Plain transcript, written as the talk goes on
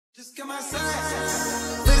Just come outside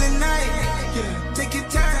for the night, yeah, take your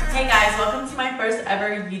time. Hey guys, welcome to my first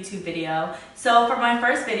ever YouTube video. So for my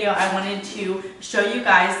first video, I wanted to show you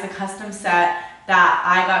guys the custom set that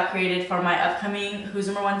I got created for my upcoming Who's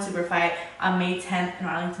Number One Super Fight on May 10th in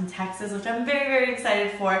Arlington, Texas, which I'm very, very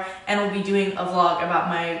excited for, and we'll be doing a vlog about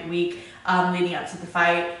my week leading up to the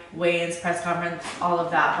fight, weigh-ins, press conference, all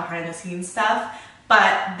of that behind the scenes stuff.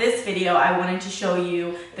 But this video, I wanted to show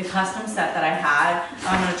you the custom set that I had.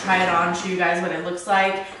 I'm going to try it on, show you guys what it looks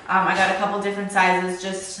like. I got a couple different sizes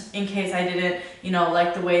just in case I didn't,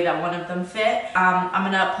 like the way that one of them fit. I'm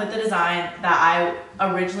going to put the design that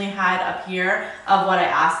I originally had up here of what I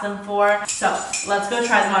asked them for. So let's go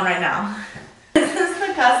try them on right now. This is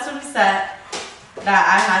the custom set that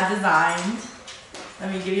I had designed.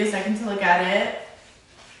 Let me give you a second to look at it.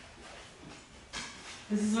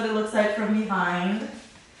 This is what it looks like from behind.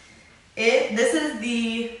 This is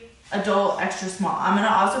the adult extra small. I'm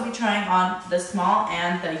gonna also be trying on the small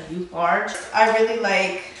and the youth large. I really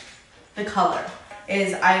like the color.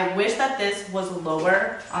 I wish that this was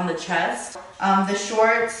lower on the chest. The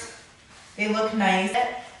shorts, they look nice. It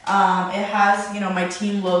has, my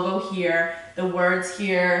team logo here, the words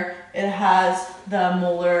here. It has the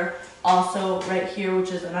molar also right here, which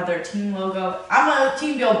is another team logo. I'm a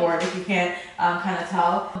team billboard if you can't kind of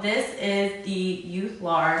tell. This is the youth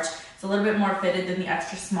large. It's a little bit more fitted than the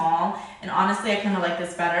extra small, and honestly I kind of like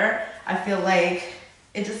this better. I feel like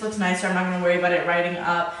it just looks nicer. I'm not going to worry about it riding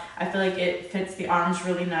up. I feel like it fits the arms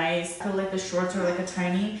really nice. I feel like the shorts are like a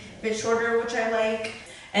tiny bit shorter, which I like,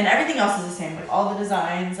 and everything else is the same. Like all the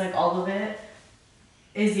designs, like all of it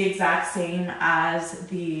is the exact same as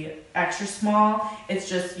the extra small. It's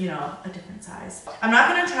just, a different size. I'm not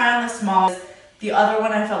gonna try on the small. The other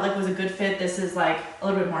one I felt like was a good fit. This is like a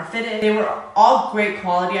little bit more fitted. They were all great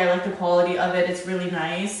quality. I like the quality of it. It's really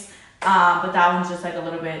nice. But that one's just like a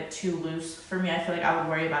little bit too loose for me. I feel like I would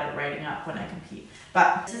worry about it riding up when I compete.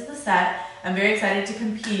 But this is the set. I'm very excited to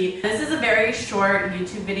compete. This is a very short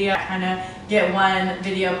YouTube video. I kind of get one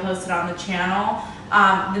video posted on the channel.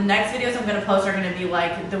 The next videos I'm going to post are going to be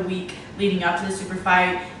like the week leading up to the super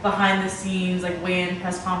fight, behind the scenes, like weigh-in,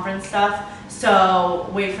 press conference stuff. So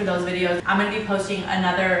wait for those videos. I'm going to be posting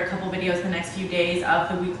another couple videos the next few days of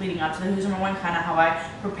the week leading up to the Who's Number One, kind of how I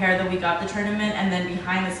prepare the week of the tournament, and then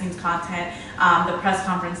behind the scenes content, the press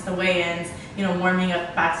conference, the weigh-ins, warming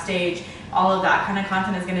up backstage. All of that kind of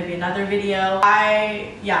content is going to be another video.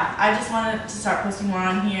 I just wanted to start posting more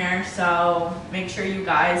on here, so make sure you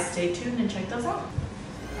guys stay tuned and check those out.